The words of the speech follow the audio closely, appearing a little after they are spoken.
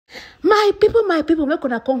My people, make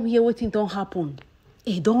una come here, waiting don't happen.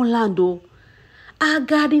 It don't land though.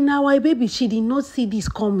 Agadi now, my baby, she did not see this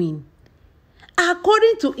coming.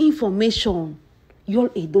 According to information, Yul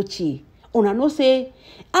Edochie, una no say,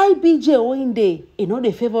 IBJ Oinde, know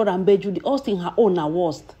the favor and Judy Austin her own na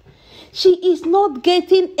worst. She is not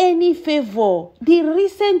getting any favor. The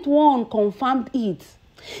recent one confirmed it.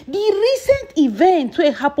 The recent event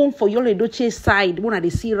wey happen for Yul Edochie side, one I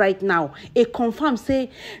see right now, a confirm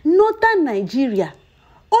say northern Nigeria,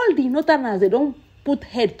 all the northerners they don't put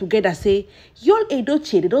head together say Yul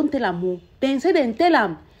Edochie, they don't tell am who. Then say then tell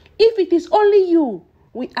am, if it is only you,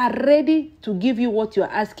 we are ready to give you what you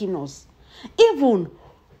are asking us. Even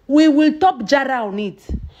we will top Jara on it.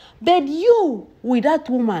 But you with that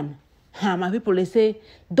woman, my people they say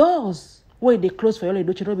doors where they close for Yul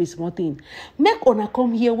Edochie no be small thing. Make una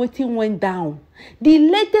come here waiting went down. The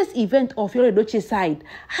latest event of Yul Edochie side,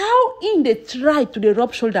 how in they try to the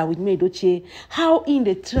rub shoulder with me Edochie, how in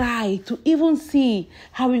they try to even see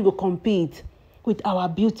how we go compete with our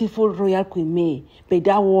beautiful royal Queen May. But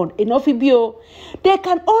that one, enough bio. There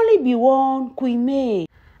can only be one Queen May.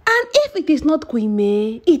 And if it is not Queen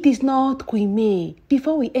May, it is not Queen May.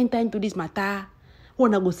 Before we enter into this matter,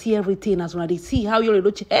 wanna go see everything as when they see how Yul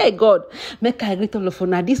Edochie. Hey God, make I greet all of you.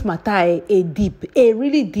 Now this matter a deep, a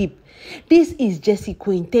really deep. This is Jessie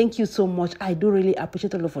Queen. Thank you so much. I do really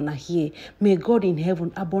appreciate all of you here. May God in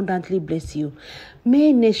heaven abundantly bless you.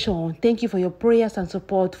 May Nation, thank you for your prayers and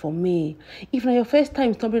support for me. If not your first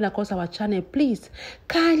time stumbling across our channel, please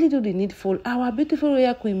kindly do the needful. Our beautiful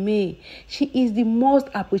royal Queen May, she is the most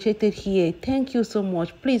appreciated here. Thank you so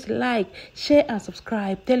much. Please like, share and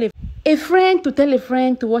subscribe. Tell a friend to tell a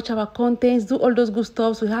friend to watch our contents, do all those good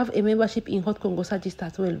stuff. We have a membership in Hot Congo Sagist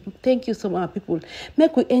as well. Thank you so much, people.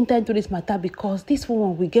 Make we enter into this matter because this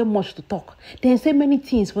one we get much to talk. Then say many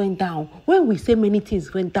things went down. When we say many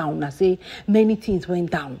things went down, I say many things went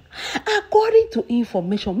down. According to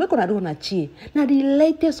information, make una do na chi. Now the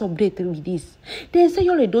latest update with this. They say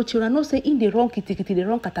Yul Edochie, una no say in the wrong kitty, the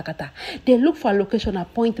wrong katakata. They look for location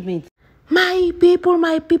appointments. My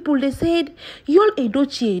people, they said Yul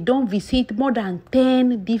Edochie don't visit more than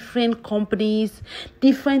 10 different companies,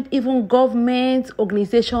 different even government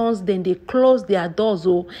organizations. Then they close their doors.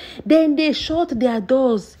 Then they shut their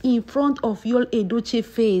doors in front of Yul Edochie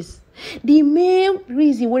face. The main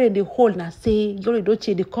reason why they hold na say Yul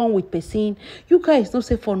Edochie they come with person. You guys don't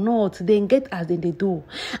say for not, then get as they do.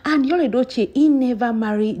 And Yul Edochie he never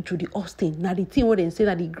marry Judy Austin. Now the thing where they say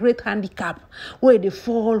that the great handicap where they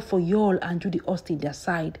fall for Yul and Judy Austin their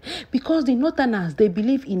side. Because the Northerners they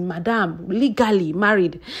believe in Madam legally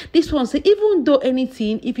married. This one say even though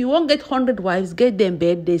anything, if you won't get 100 wives, get them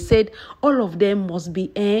bed. They said all of them must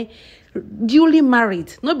be duly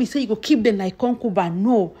married. Not be say you go keep them like concubine.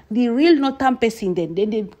 No, the real northern person then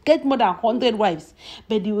they get more than 100 wives,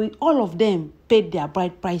 but all of them paid their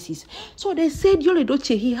bride prices. So they said Yul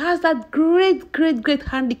Edochie he has that great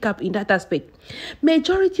handicap in that aspect.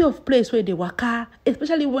 Majority of place where they waka,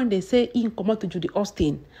 especially when they say in come out to Judy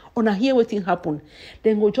Austin, on a hear wetin happen,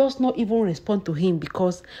 then go just not even respond to him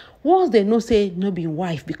because once they know say no be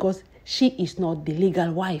wife because she is not the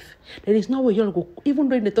legal wife. There is no way you'll go, even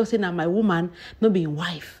though they talk say now my woman not being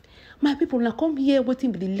wife. My people now come here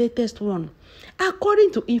waiting for the latest one.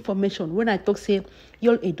 According to information, when I talk say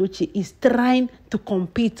Yul Edochie is trying to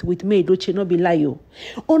compete with May Edochie, not be lie.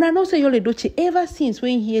 On I know say Yul Edochie ever since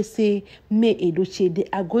when he say May Edochie, they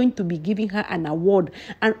are going to be giving her an award,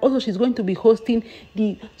 and also she's going to be hosting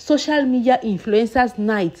the social media influencers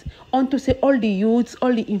night. On to say all the youths,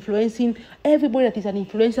 all the influencing, everybody that is an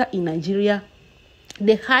influencer in Nigeria,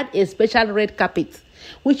 they had a special red carpet,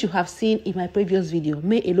 which you have seen in my previous video.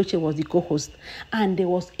 May Edochie was the co-host, and there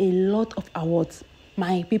was a lot of awards.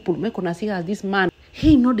 My people, make una see as this man,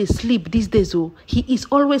 he know they sleep these days. Oh, he is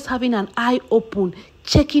always having an eye open,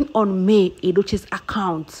 checking on May Edochie's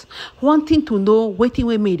accounts, wanting to know waiting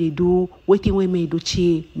where May they do, waiting where May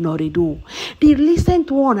Edochie no they do. The recent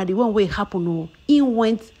one and the one where happen, oh, he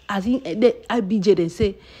went as in the IBJ they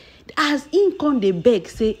say, as in con they beg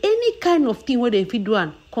say any kind of thing where they fit do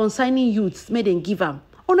one concerning youths, may them give them.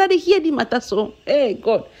 Una they hear the matter so, hey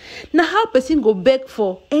God. Now how person go beg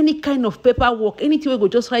for any kind of paperwork, anything we go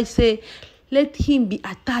just write say, let him be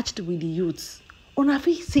attached with the youths. Una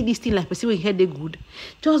fit see this thing like person we hear they good.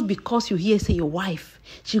 Just because you hear say your wife,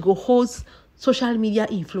 she go host social media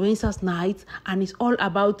influencers night, and it's all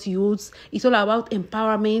about youths, it's all about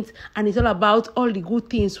empowerment, and it's all about all the good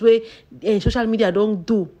things where social media don't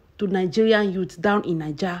do to Nigerian youths down in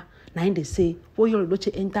Nigeria. Now they say, when Yul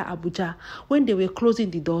Edochie enter Abuja, when they were closing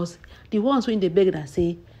the doors, the ones when they begged and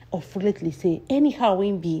say, of lately say anyhow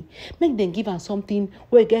when be make them give am something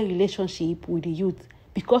where get relationship with the youth.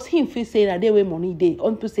 Because him feel say that they way money they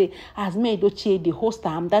on to say as me Edochie the host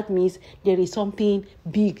am, that means there is something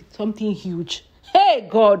big, something huge. Hey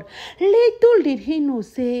God, little did he know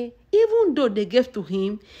say even though they gave to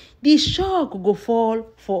him, the shock go fall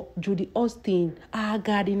for Judy Austin. Ah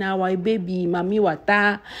God, in our baby, Mami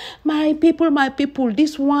Wata. My people,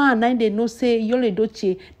 this one, and they know say Yul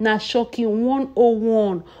Edochie na shocking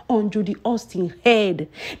 101 on Judy Austin head.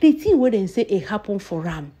 The thing where they say it happen for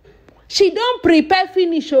Ram. She don't prepare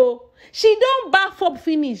finish, oh. She don't bath up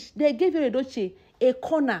finish. They gave Yul Edochie a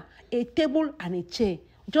corner, a table, and a chair.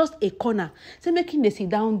 Just a corner. So making they sit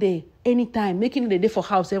down there anytime, making the day for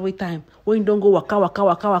house every time. When you don't go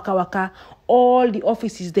waka, all the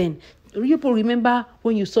offices then. People remember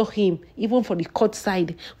when you saw him, even for the court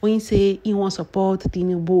side, when he say he wants support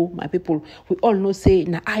Tinubu, my people, we all know say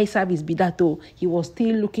na eye service be that oh. He was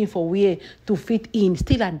still looking for where to fit in.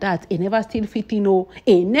 Still at that, he never still fit in, oh.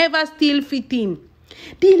 He never still fit in.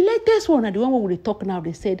 The latest one, and the one we talk now,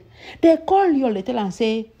 they said, they call your letter and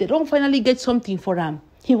say they don't finally get something for them.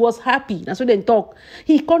 He was happy. That's what they talk.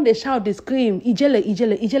 He come, they shout, they scream,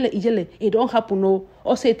 Ijele. It don't happen, no.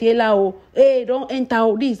 Or say, Tela, oh, hey, don't enter,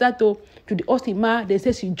 oh, this, that, oh. To the Ostima, they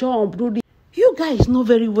say she jump, do this. You guys know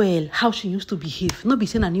very well how she used to behave. Not be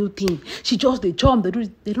saying a new thing. She just, they jump, they do,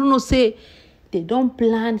 they don't know, say, they don't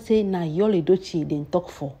plan, say, na Yul Edochie, they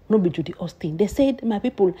talk for. No be Judy Austin. They said, my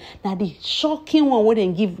people, now the shocking one where they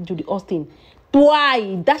give Judy Austin.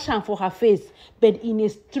 Twice, dash am for her face, but in a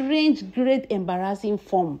strange, great, embarrassing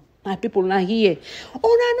form. My people now here.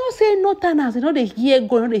 Oh, no say no tanners. They know they hear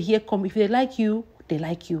go, they know they hear come. If they like you, they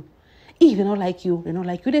like you. If they don't like you, they don't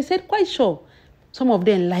like you. They said quite sure. Some of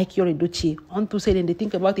them like Yul Edochie. On to say then they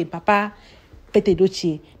think about it, Papa Pete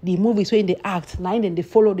Edochie. The movies when they act, now then they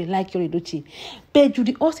follow, they like Yul Edochie. But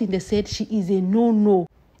Judy Austin, they said she is a no.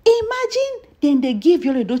 Imagine then they give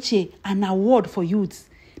Yul Edochie an award for youths.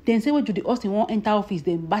 Then say when Judy Austin won't enter office,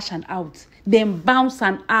 then bash and out, then bounce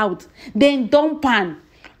and out, then dump and.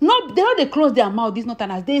 No, they don't they close their mouth, this not an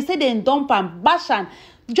as. They say then dump and bash and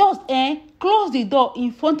just close the door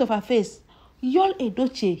in front of her face. Yul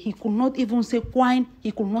Edochie, he could not even say quine, he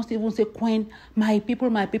could not even say quine. My people.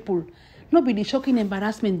 No be the shocking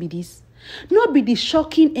embarrassment be this. No be the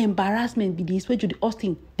shocking embarrassment be this where Judy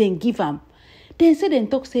Austin then give him. Then say then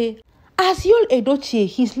talk say, as Yul Edochie,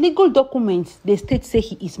 his legal documents, the state say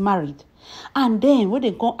he is married. And then when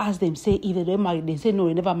they go ask them, say if they don't marry, they say no,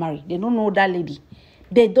 they never married. They don't know that lady.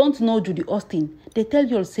 They don't know Judy Austin. They tell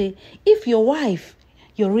you, say, if your wife,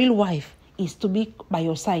 your real wife, is to be by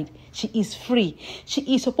your side, she is free. She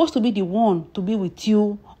is supposed to be the one to be with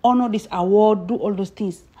you, honor this award, do all those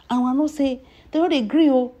things. And when I say, they don't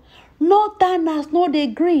agree, oh. No tanners, no they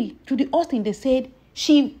agree. Judy Austin, they said,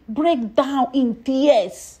 she break down in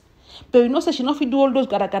tears. But you know, say she not fit do all those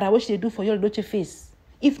gara what she do for Yul Edochie face.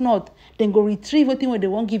 If not, then go retrieve everything where they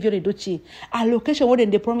won't give Yul Edochie. Allocation where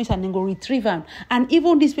they promise and then go retrieve them. And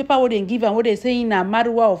even this paper where they give and what they say in a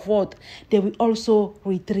marwa of what, they will also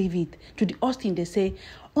retrieve it. To the Austin, they say,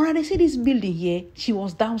 when they see this building here, she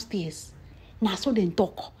was downstairs. Now so they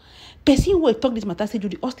talk. Person who talk this matter say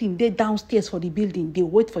Judy Austin they downstairs for the building. They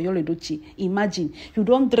wait for Yul Edochie. Imagine you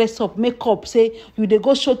don't dress up, make up, say you they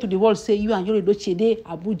go show to the world, say you and Yul Edochie they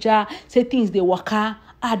Abuja, say things they waka.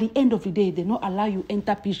 At the end of the day, they not allow you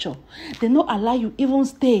enter picture. They not allow you even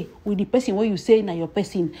stay with the person where you say na your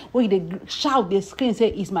person. Where they shout, they scream, say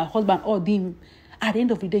is my husband or them. At the end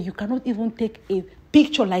of the day, you cannot even take a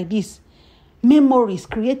picture like this. Memories,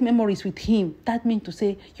 create memories with him. That means to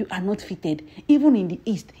say you are not fitted. Even in the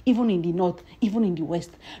east, even in the north, even in the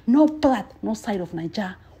west. No part, no side of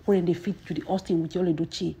Nigeria where they fit to the Austin with Yul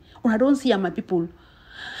Edochie. When I don't see my people,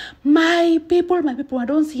 I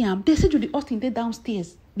don't see him. They say to the Austin, they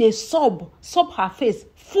downstairs. They sob her face,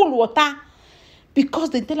 full water.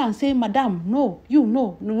 Because they tell her and say, Madam, no, you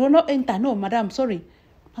will not enter. No, Madam, sorry.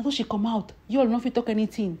 And so she come out. Y'all not fit talk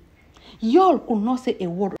anything. Y'all could not say a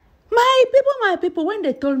word. My people, when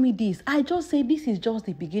they told me this, I just say this is just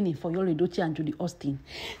the beginning for Yul Edochie and Judy Austin.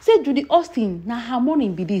 Say Judy Austin, na her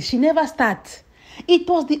morning be this. She never start. It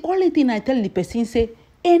was the only thing I tell the person, say,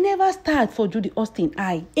 it never start for Judy Austin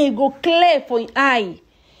eye. It go clear for eye.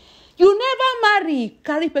 You never marry,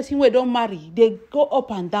 carry person where don't marry. They go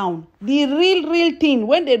up and down. The real thing,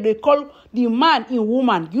 when they call the man in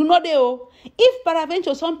woman, you know they oh. If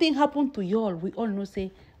peradventure something happen to y'all, we all know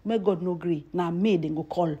say, may God no agree. Now me they go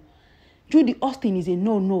call. Judy Austin is a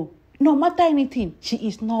no. No matter anything, she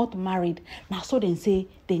is not married. Now so they say,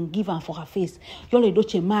 then give her for her face. Yul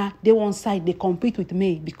Edochie ma, they one side, they compete with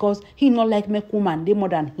May because he not like make woman, they more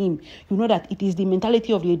than him. You know that it is the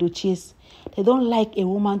mentality of the Edochies. They don't like a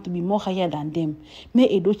woman to be more higher than them.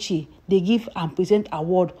 May Edochie, they give and present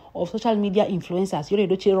award of social media influencers. Yul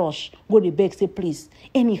Edochie rush, go the beg, say please.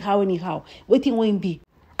 Anyhow, waiting won't be.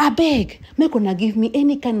 I beg, make una give me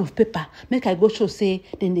any kind of paper. Make I go show say,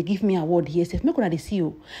 then they give me award here. Make una they see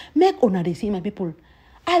you. Make una they see my people.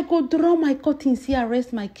 I go draw my curtains here,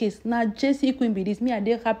 rest my case. Now Jessie Queen be this. Me, I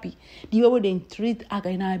dey happy. The way they treat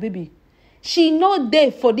Againa baby. She not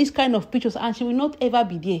there for this kind of pictures and she will not ever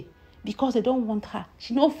be there. Because they don't want her.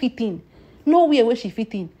 She not fit in. Nowhere where she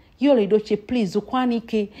fit in. Yul Edochie, please,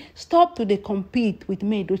 Zukwanike, stop to the compete with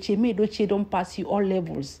May Edochie. May Edochie don't pass you all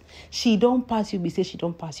levels. She don't pass you, be say she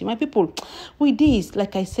don't pass you. My people, with this,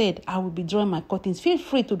 like I said, I will be drawing my curtains. Feel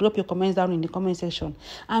free to drop your comments down in the comment section.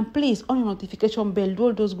 And please, on your notification bell, do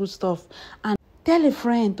all those good stuff. And tell a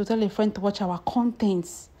friend to watch our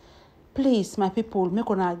contents. Please, my people, make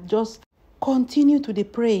una just continue to dey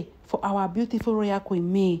pray for our beautiful royal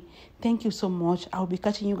queen May. Thank you so much. I will be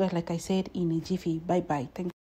catching you guys, like I said, in a jiffy. Bye-bye. Thank you.